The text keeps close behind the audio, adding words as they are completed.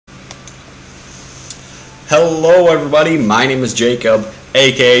Hello everybody, my name is Jacob,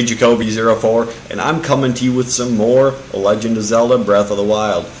 aka Jacoby04, and I'm coming to you with some more Legend of Zelda Breath of the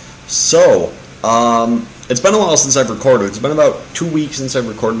Wild. So, it's been a while since I've recorded. It's been about 2 weeks since I've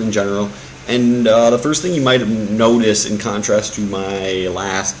recorded in general, and the first thing you might have noticed in contrast to my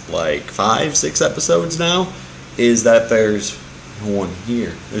last, 5-6 episodes now, is that there's no one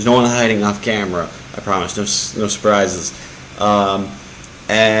here. There's no one hiding off camera, I promise, no surprises.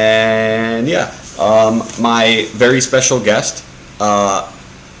 My very special guest,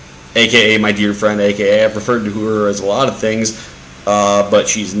 aka my dear friend, aka I've referred to her as a lot of things, but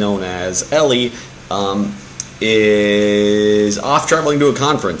she's known as Ellie, is off traveling to a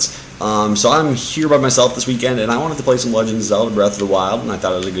conference. So I'm here by myself this weekend, and I wanted to play some Legend of Zelda Breath of the Wild, and I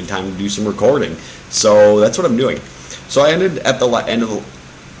thought it was a good time to do some recording. So that's what I'm doing. So I ended at the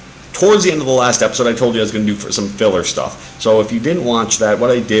towards the end of the last episode, I told you I was going to do some filler stuff. So if you didn't watch that,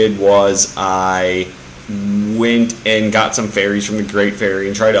 what I did was I went and got some fairies from the Great Fairy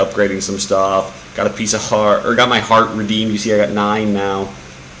and tried upgrading some stuff. Got a piece of heart, or got my heart redeemed. You see I got 9 now.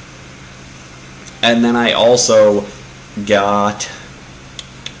 And then I also got,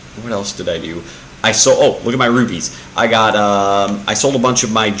 what else did I do? I sold, oh, look at my rupees. I sold a bunch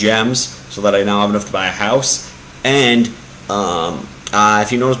of my gems so that I now have enough to buy a house. And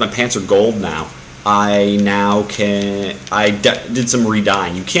if you notice, my pants are gold now. I did some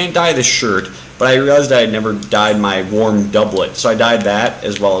re-dyeing. You can't dye the shirt, but I realized I had never dyed my warm doublet, so I dyed that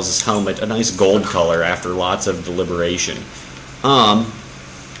as well as this helmet a nice gold color after lots of deliberation.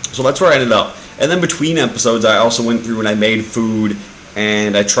 So that's where I ended up. And then between episodes, I also went through and I made food,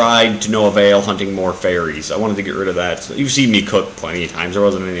 and I tried to no avail hunting more fairies. I wanted to get rid of that. So you've seen me cook plenty of times. There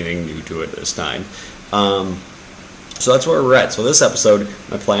wasn't anything new to it this time. So that's where we're at. So this episode,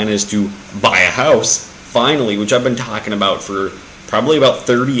 my plan is to buy a house, finally, which I've been talking about for probably about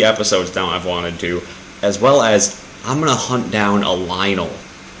 30 episodes now I've wanted to, as well as I'm going to hunt down a Lynel,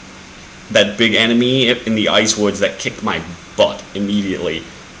 that big enemy in the ice woods that kicked my butt immediately,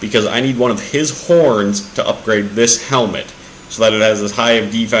 because I need one of his horns to upgrade this helmet, so that it has as high of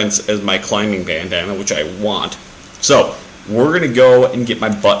defense as my climbing bandana, which I want. So, we're going to go and get my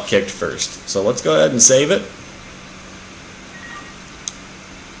butt kicked first. So let's go ahead and save it.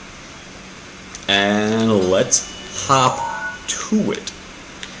 And let's hop to it.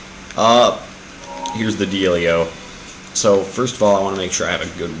 Here's the dealio. So first of all, I want to make sure I have a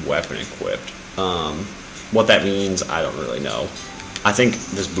good weapon equipped. What that means, I don't really know. I think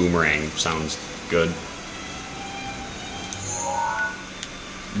this boomerang sounds good.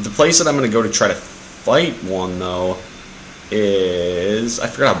 The place that I'm going to go to try to fight one, though, is... I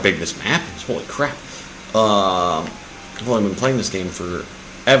forgot how big this map is. Holy crap. Well, I've been playing this game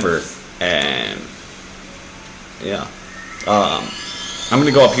forever. And yeah, I'm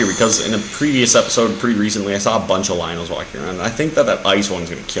gonna go up here because in a previous episode, pretty recently, I saw a bunch of Lynels walking around. And I think that ice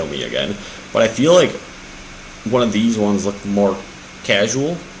one's gonna kill me again, but I feel like one of these ones look more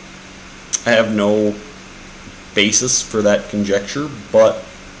casual. I have no basis for that conjecture, but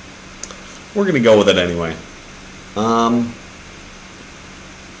we're gonna go with it anyway.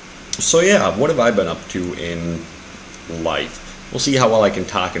 So yeah, what have I been up to in life? We'll see how well I can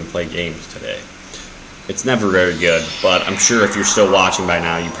talk and play games today. It's never very good, but I'm sure if you're still watching by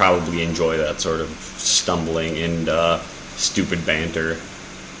now, you probably enjoy that sort of stumbling and stupid banter.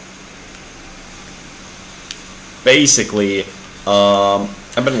 Basically,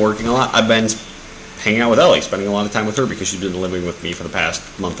 I've been working a lot. I've been hanging out with Ellie, spending a lot of time with her because she's been living with me for the past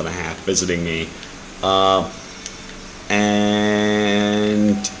month and a half, visiting me. So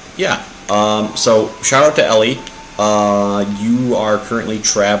shout out to Ellie. You are currently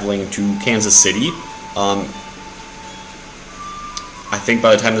traveling to Kansas City. I think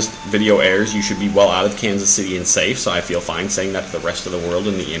by the time this video airs, you should be well out of Kansas City and safe, so I feel fine saying that to the rest of the world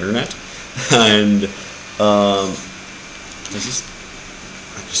and the internet. And, I just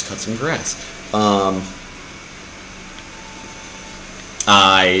cut some grass.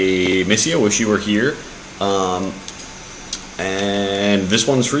 I miss you, wish you were here. And this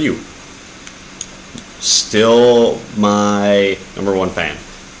one's for you. Still my #1 fan.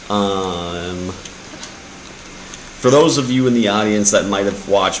 For those of you in the audience that might have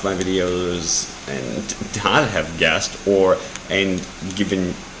watched my videos and not have guessed and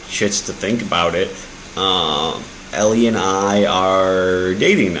given shits to think about it, Ellie and I are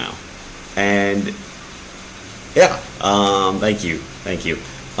dating now. And yeah, thank you.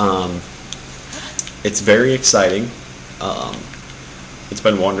 It's very exciting. It's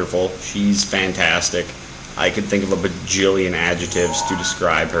been wonderful. She's fantastic. I could think of a bajillion adjectives to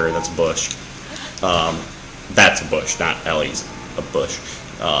describe her. That's Bush. That's a bush, not Ellie's a bush.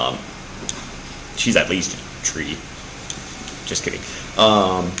 She's at least a tree. Just kidding.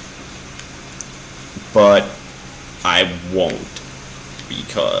 But I won't,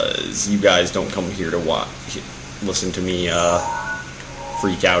 because you guys don't come here to listen to me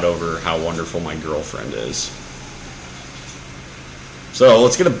freak out over how wonderful my girlfriend is. So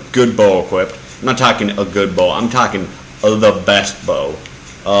let's get a good bow equipped. I'm not talking a good bow. I'm talking the best bow.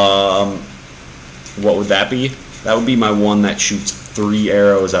 What would that be? That would be my one that shoots 3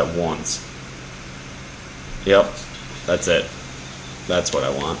 arrows at once. Yep, that's it. That's what I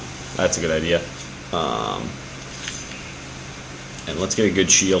want. That's a good idea. And let's get a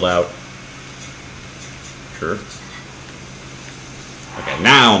good shield out. Sure. Okay,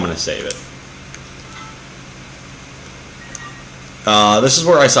 now I'm going to save it. This is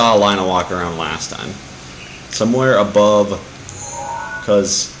where I saw Lynel walk around last time. Somewhere above,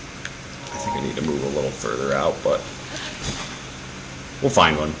 because I think I need to move a little further out, but we'll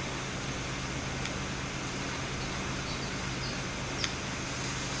find one.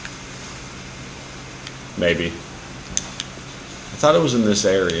 Maybe. I thought it was in this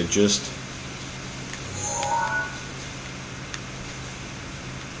area, just...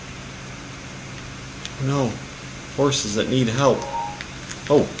 No. Horses that need help.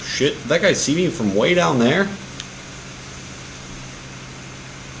 Oh, shit. Did that guy see me from way down there?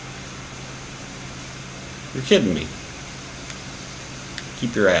 You're kidding me.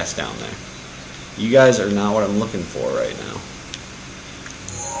 Keep your ass down there. You guys are not what I'm looking for right now.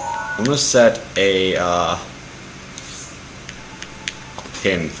 I'm going to set a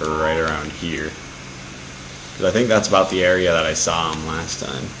pin for right around here. Because I think that's about the area that I saw him last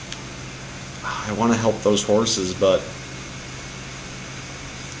time. I want to help those horses, but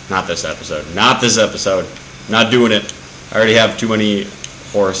not this episode. Not this episode. Not doing it. I already have too many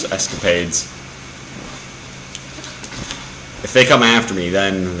horse escapades. If they come after me,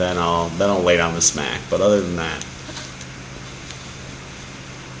 then I'll lay down the smack. But other than that,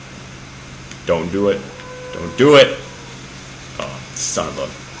 don't do it. Don't do it. Oh, son of a...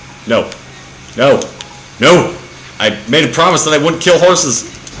 No. No. No. I made a promise that I wouldn't kill horses.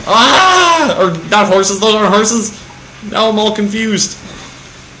 Ah! Or not horses, those aren't horses. Now I'm all confused.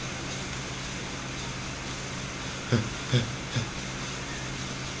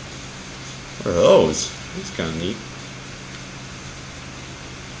 What are those? That's kind of neat.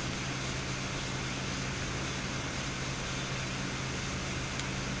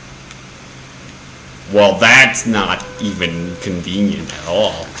 Well, that's not even convenient at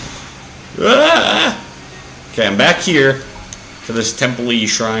all. Ah! Okay, I'm back here to this temple-y,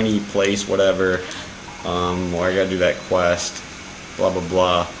 shrine-y place, whatever. Where I gotta do that quest. Blah, blah,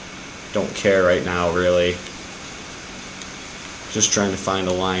 blah. Don't care right now, really. Just trying to find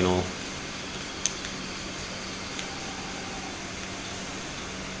a Lynel.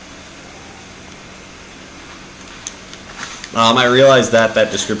 I realize that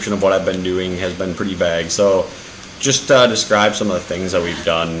description of what I've been doing has been pretty vague, so just describe some of the things that we've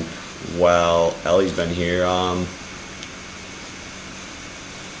done while Ellie's been here.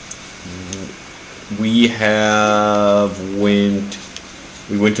 We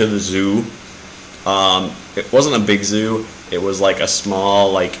went to the zoo. It wasn't a big zoo. It was like a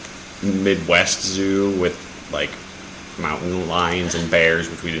small, like, Midwest zoo with, like, mountain lions and bears,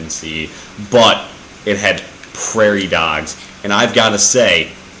 which we didn't see. But it had prairie dogs, and I've got to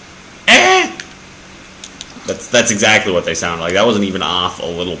say, that's exactly what they sound like. That wasn't even off a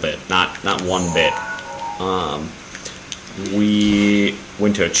little bit, not one bit. We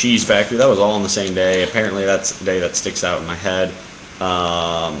went to a cheese factory. That was all on the same day. Apparently that's a day that sticks out in my head.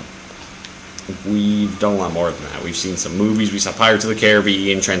 We've done a lot more than that. We've seen some movies. We saw Pirates of the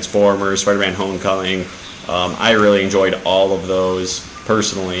Caribbean, Transformers, Spider-Man Homecoming. I really enjoyed all of those,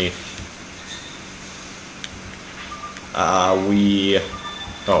 personally.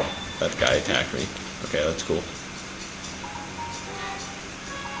 Oh, that guy attacked me. Okay, that's cool.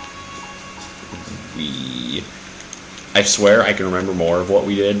 I swear I can remember more of what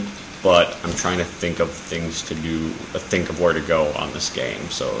we did, but I'm trying to think of things to do, think of where to go on this game,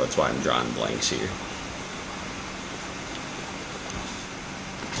 so that's why I'm drawing blanks here.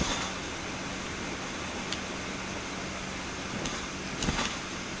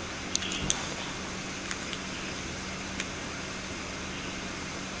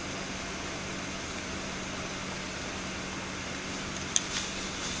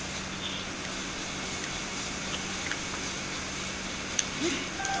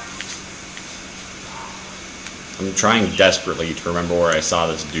 I'm trying desperately to remember where I saw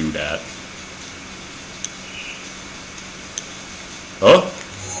this dude at. Oh!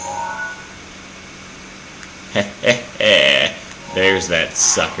 There's that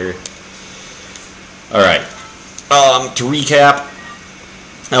sucker. Alright. To recap,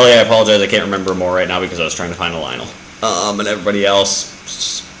 Ellie, I apologize, I can't remember more right now because I was trying to find a Lynel. And everybody else,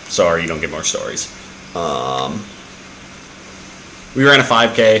 sorry, you don't get more stories. We ran a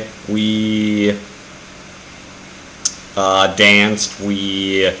 5K. We danced.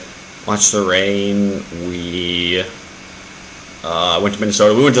 We watched the rain. We went to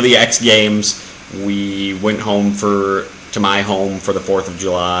Minnesota. We went to the X Games. We went home to my home for the 4th of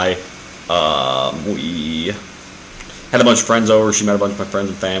July. We had a bunch of friends over. She met a bunch of my friends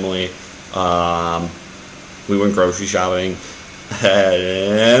and family. We went grocery shopping.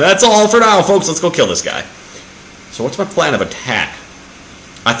 And that's all for now, folks. Let's go kill this guy. So what's my plan of attack?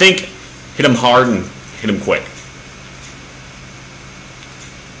 I think hit him hard and hit him quick.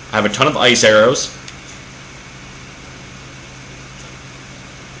 I have a ton of ice arrows.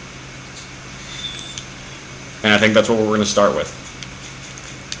 And I think that's what we're going to start with.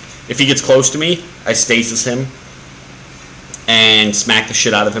 If he gets close to me, I stasis him and smack the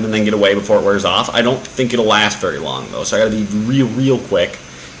shit out of him and then get away before it wears off. I don't think it'll last very long, though, so I gotta be real quick.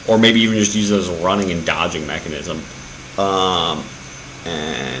 Or maybe even just use it as a running and dodging mechanism.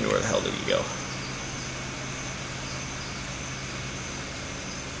 And where the hell did he go?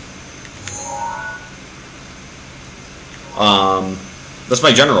 That's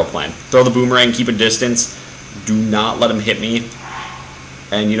my general plan. Throw the boomerang, keep a distance. Do not let him hit me.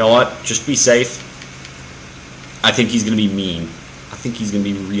 And you know what? Just be safe. I think he's going to be mean. I think he's going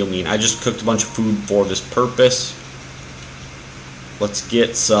to be real mean. I just cooked a bunch of food for this purpose. Let's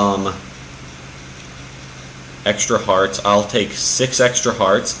get some extra hearts. I'll take 6 extra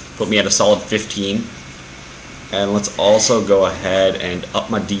hearts. Put me at a solid 15. And let's also go ahead and up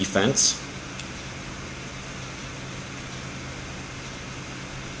my defense.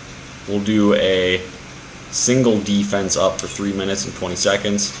 We'll do a single defense up for 3 minutes and 20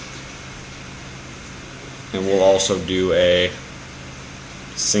 seconds. And we'll also do a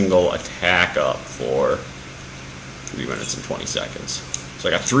single attack up for 3 minutes and 20 seconds. So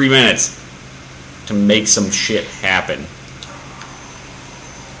I got 3 minutes to make some shit happen.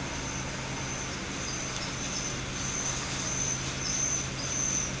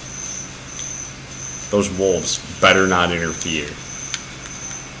 Those wolves better not interfere.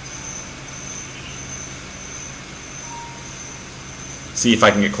 See if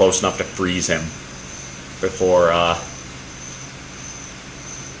I can get close enough to freeze him before,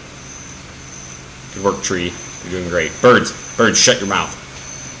 good work, tree. You're doing great. Birds, shut your mouth.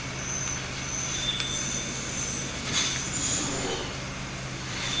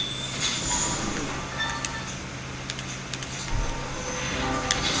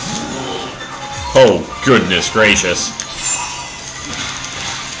 Oh, goodness gracious.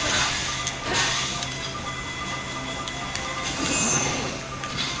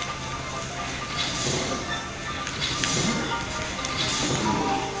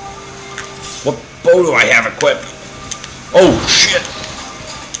 What bow do I have equipped? Oh, shit.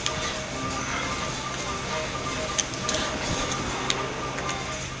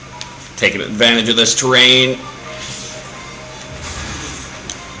 Taking advantage of this terrain.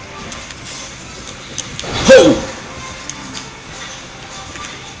 Oh!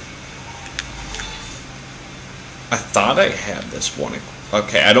 I thought I had this one.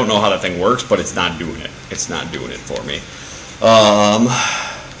 Okay, I don't know how that thing works, but it's not doing it. It's not doing it for me.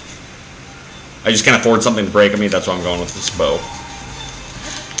 I just can't afford something to break on me. That's why I'm going with this bow.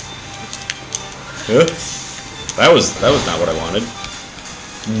 Huh? That was not what I wanted.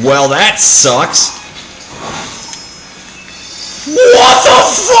 Well, that sucks. What the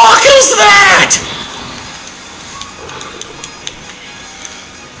fuck is that?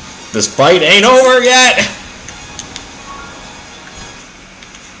 This fight ain't over yet.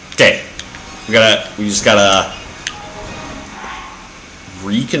 Okay, we just gotta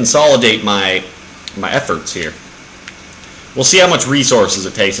reconsolidate my efforts here. We'll see how much resources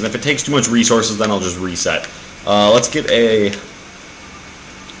it takes, and if it takes too much resources, then I'll just reset. Let's get a...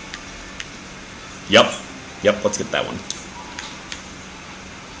 Yep, let's get that one.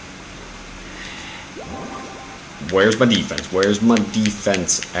 Where's my defense? Where's my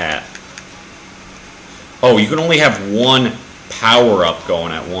defense at? Oh, you can only have one power-up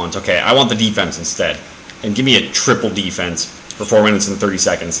going at once. Okay, I want the defense instead. And give me a triple defense for 4 minutes and 30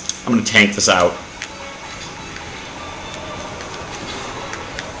 seconds. I'm going to tank this out.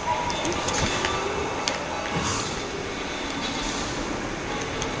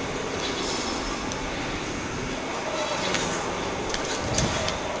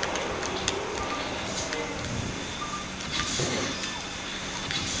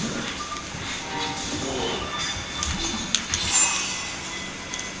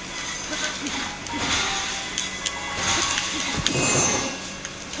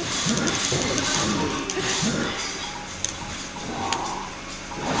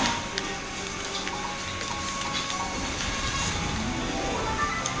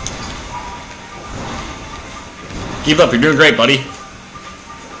 Keep up, you're doing great, buddy.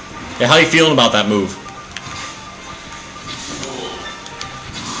 Yeah, how you feeling about that move?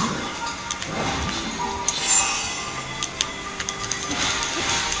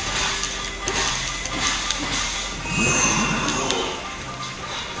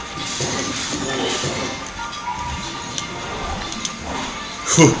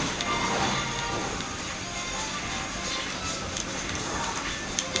 Whew.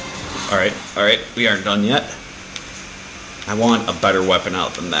 Alright, we aren't done yet. I want a better weapon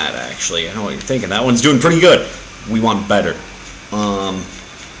out than that, actually. I know what you're thinking. That one's doing pretty good. We want better. I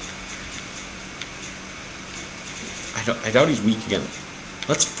doubt he's weak again.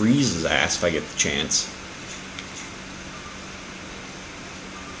 Let's freeze his ass if I get the chance.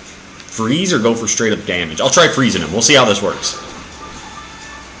 Freeze or go for straight up damage? I'll try freezing him. We'll see how this works.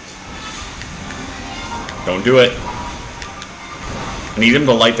 Don't do it. I need him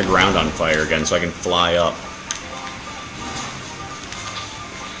to light the ground on fire again so I can fly up.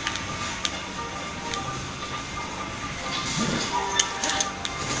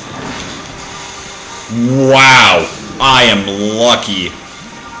 Wow, I am lucky.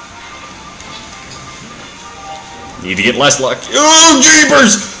 Need to get less lucky. Oh,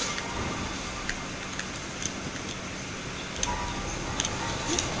 jeepers!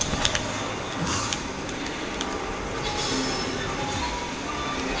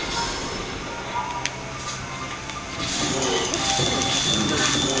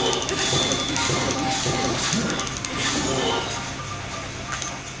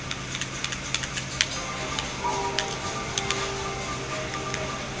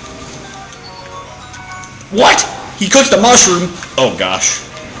 What? He cooked the mushroom? Oh gosh.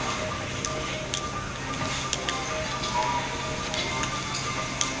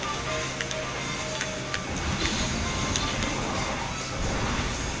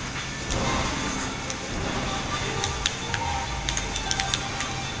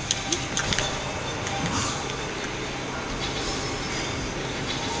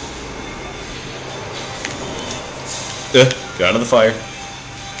 Get out of the fire.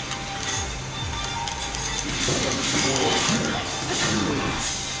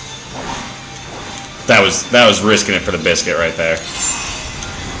 That was risking it for the biscuit right there.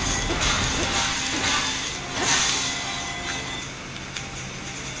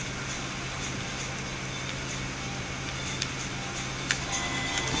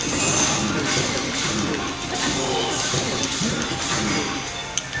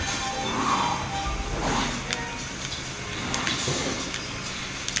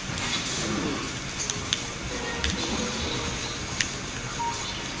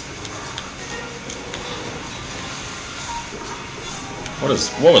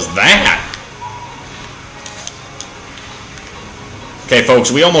 What was that? Okay,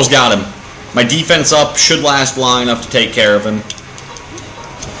 folks, we almost got him. My defense up should last long enough to take care of him.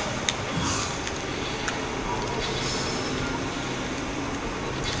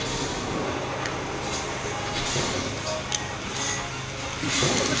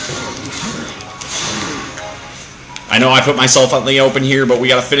 I know I put myself out in the open here, but we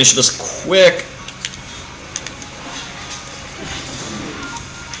gotta finish this quick.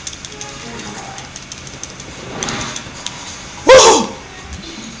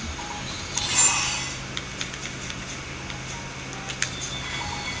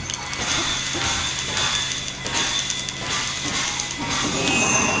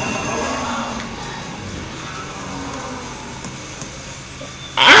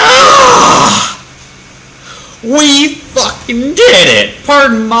 We fucking did it!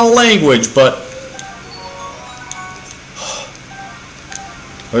 Pardon my language, but...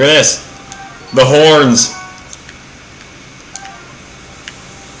 Look at this. The horns.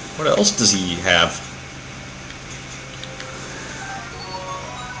 What else does he have?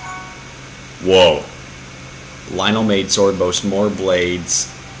 Whoa. Lynel made sword boasts more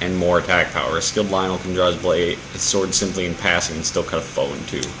blades and more attack power. A skilled Lynel can draw his sword simply in passing and still cut a foe in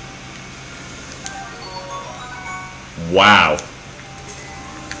two. Wow.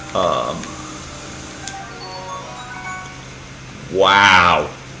 Wow.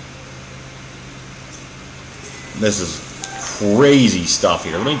 This is crazy stuff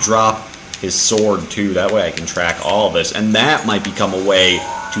here. Let me drop his sword too. That way I can track all of this. And that might become a way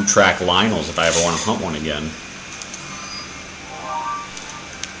to track Lynels if I ever want to hunt one again.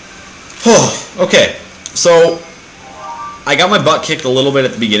 Okay. So I got my butt kicked a little bit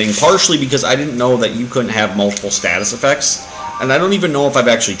at the beginning, partially because I didn't know that you couldn't have multiple status effects. And I don't even know if I've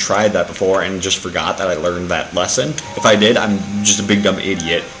actually tried that before and just forgot that I learned that lesson. If I did, I'm just a big dumb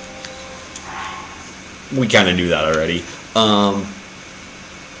idiot. We kind of knew that already.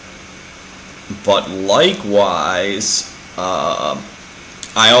 But likewise,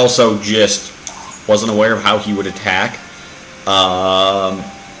 I also just wasn't aware of how he would attack.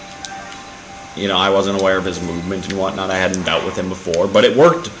 You know, I wasn't aware of his movement and whatnot. I hadn't dealt with him before, but it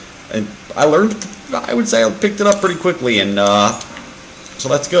worked. And I learned, I would say I picked it up pretty quickly, and so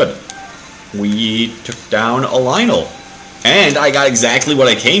that's good. We took down a Lynel, and I got exactly what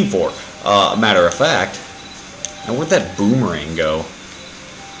I came for, matter of fact. Now, where'd that boomerang go?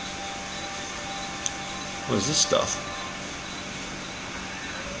 What is this stuff?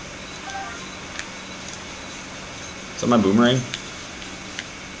 Is that my boomerang?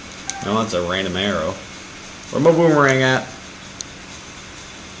 No, that's a random arrow. Where's my boomerang at?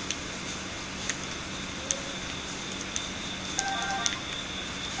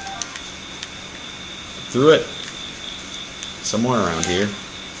 Threw it somewhere around here.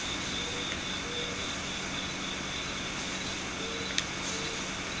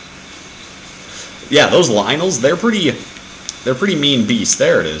 Yeah, those Lynels, they're pretty mean beasts.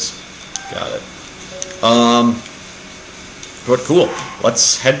 There it is. Got it. But cool.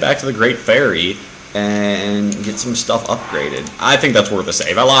 Let's head back to the Great Fairy and get some stuff upgraded. I think that's worth a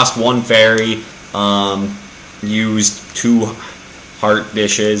save. I lost one fairy, used 2 heart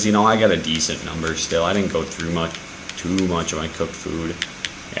dishes. You know, I got a decent number still. I didn't go through too much of my cooked food.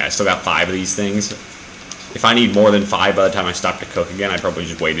 Yeah, I still got 5 of these things. If I need more than 5 by the time I stop to cook again, I probably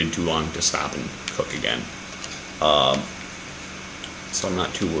just waited too long to stop and cook again. So I'm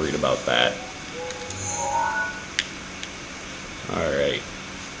not too worried about that. Alright.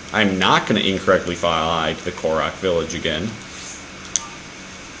 I'm not going to incorrectly fly to the Korok village again.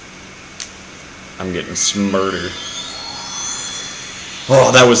 I'm getting smurdered.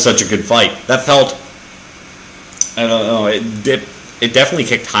 Oh, that was such a good fight. That felt... I don't know. It definitely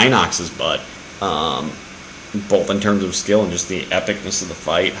kicked Hinox's butt. Both in terms of skill and just the epicness of the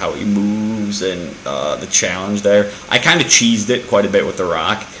fight, how he moves, and the challenge there. I kind of cheesed it quite a bit with the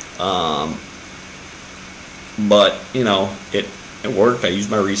rock. But, you know, it worked. I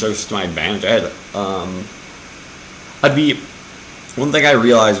used my resources to my advantage. One thing I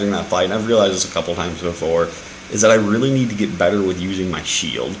realized during that fight, and I've realized this a couple times before, is that I really need to get better with using my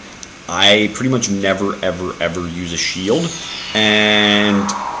shield. I pretty much never, ever use a shield, and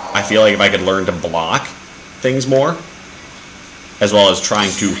I feel like if I could learn to block things more, as well as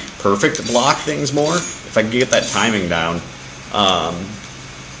trying to perfect block things more, if I could get that timing down,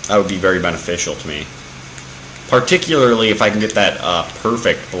 that would be very beneficial to me. Particularly if I can get that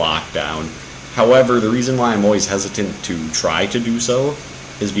perfect block down. However, the reason why I'm always hesitant to try to do so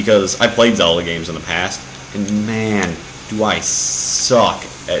is because I played Zelda games in the past, and man, do I suck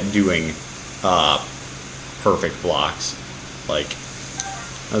at doing perfect blocks. Like,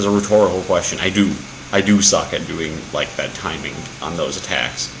 as a rhetorical question, I do suck at doing, like, that timing on those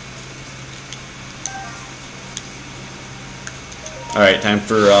attacks. Alright, time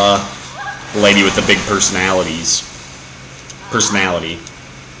for the lady with the big personality.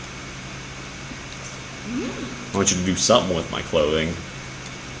 I want you to do something with my clothing.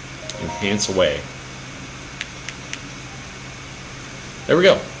 Enhance away. There we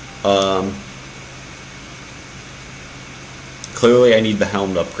go. Clearly I need the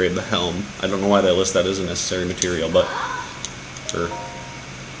helm to upgrade the helm. I don't know why they list that as a necessary material, but sure.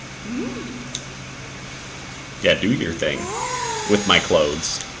 Yeah, do your thing with my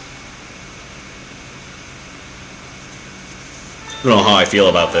clothes. I don't know how I feel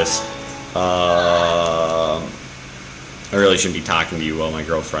about this. I really shouldn't be talking to you while my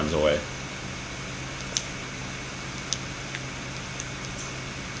girlfriend's away.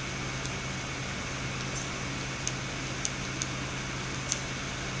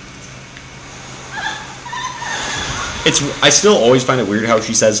 I still always find it weird how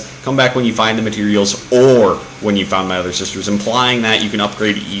she says, come back when you find the materials or when you found my other sisters, implying that you can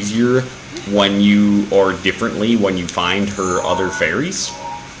upgrade easier when you, or differently when you find her other fairies.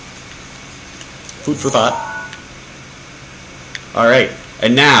 Food for thought. Alright,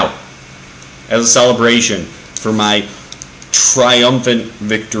 and now, as a celebration for my triumphant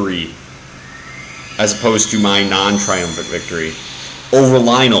victory, as opposed to my non-triumphant victory, over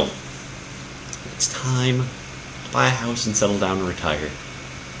Lynel, it's time buy a house and settle down and retire.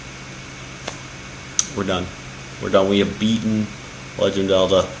 We're done. We're done. We have beaten Legend of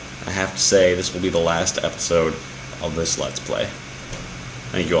Zelda. I have to say, this will be the last episode of this Let's Play.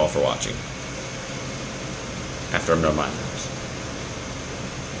 Thank you all for watching. After I'm done my house.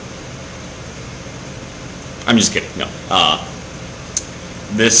 I'm just kidding. No.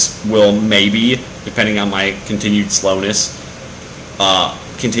 this will maybe, depending on my continued slowness,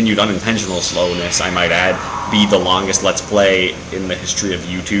 continued unintentional slowness, I might add, be the longest Let's Play in the history of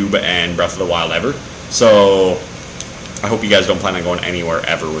YouTube and Breath of the Wild ever. So, I hope you guys don't plan on going anywhere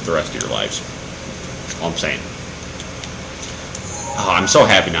ever with the rest of your lives. All I'm saying. Oh, I'm so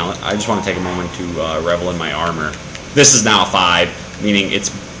happy now. I just want to take a moment to revel in my armor. This is now a 5, meaning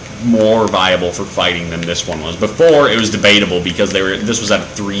it's more viable for fighting than this one was. Before, it was debatable because this was at a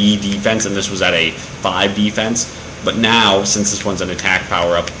 3 defense and this was at a 5 defense. But now, since this one's an attack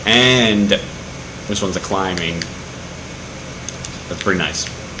power-up and this one's a climbing, that's pretty nice.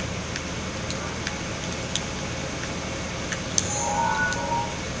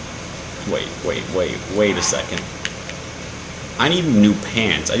 Wait a second. I need new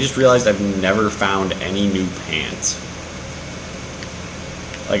pants. I just realized I've never found any new pants.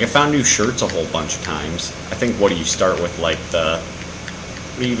 Like, I found new shirts a whole bunch of times. I think, what do you start with, like, what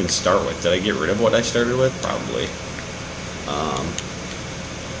do you even start with? Did I get rid of what I started with? Probably.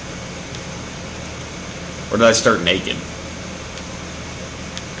 Or did I start naked?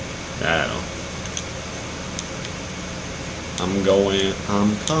 I don't know. I'm coming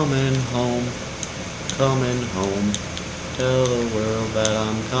home, tell the world that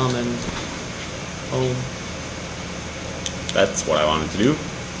I'm coming home. That's what I wanted to do.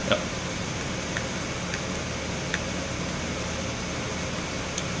 Yep.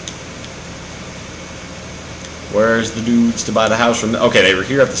 Where's the dudes to buy the house from? Okay, they were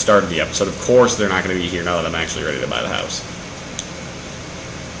here at the start of the episode. Of course they're not going to be here now that I'm actually ready to buy the house.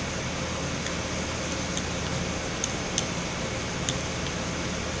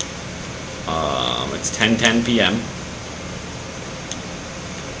 It's 10:10 p.m.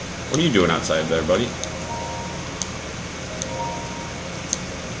 What are you doing outside there, buddy?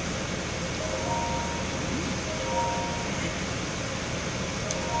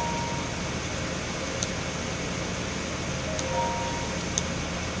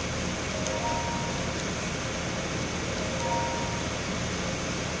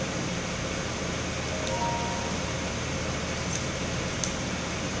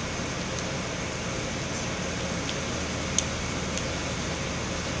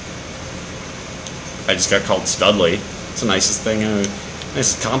 I just got called Studley. It's the nicest thing,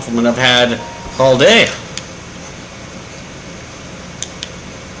 nicest compliment I've had all day.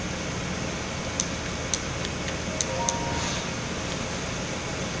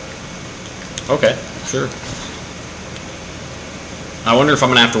 Okay, sure. I wonder if I'm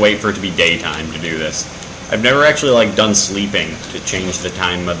gonna have to wait for it to be daytime to do this. I've never actually like done sleeping to change the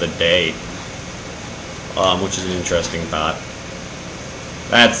time of the day, which is an interesting thought.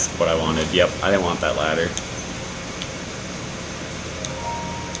 That's what I wanted. Yep, I didn't want that ladder.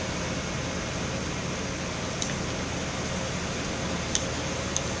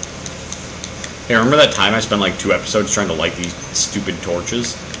 Hey, remember that time I spent like 2 episodes trying to light these stupid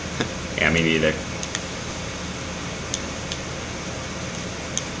torches? Yeah, me neither.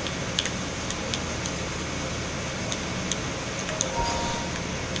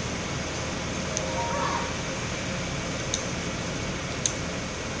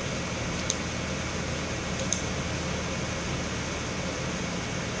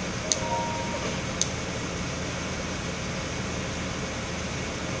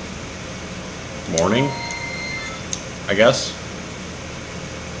 Morning, I guess.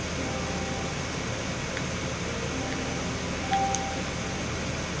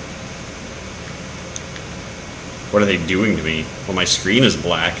 What are they doing to me? Well, my screen is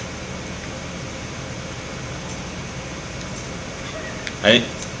black. I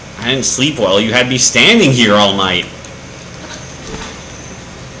didn't sleep well. You had me standing here all night.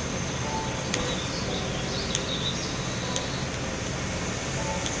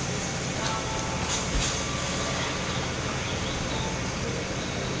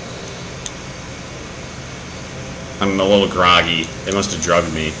 I'm a little groggy. They must have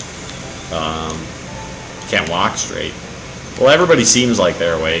drugged me. Can't walk straight. Well, everybody seems like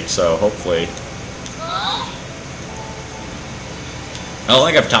they're awake, so hopefully. I don't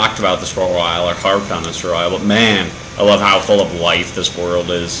think I've talked about this for a while or harped on this for a while, but man, I love how full of life this world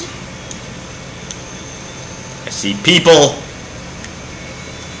is. I see people.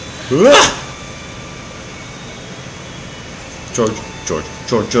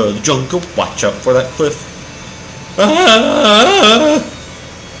 Georgia, the jungle, watch out for that cliff.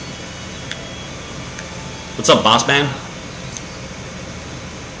 What's up, boss man?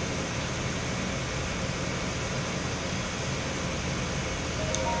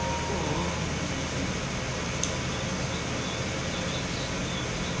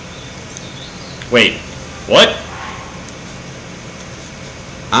 Wait, what?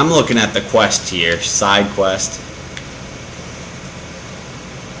 I'm looking at the quest here, side quest.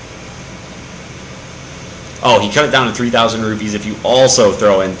 Oh, he cut it down to 3,000 rupees if you also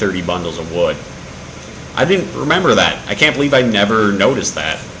throw in 30 bundles of wood. I didn't remember that. I can't believe I never noticed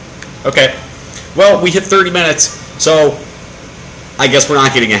that. Okay. Well, we hit 30 minutes, so I guess we're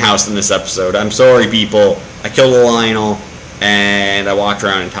not getting a house in this episode. I'm sorry, people. I killed a Lynel, and I walked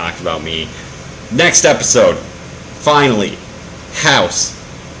around and talked about me. Next episode, finally, house.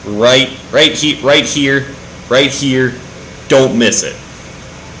 Right here. Don't miss it.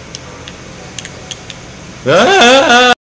 Ah!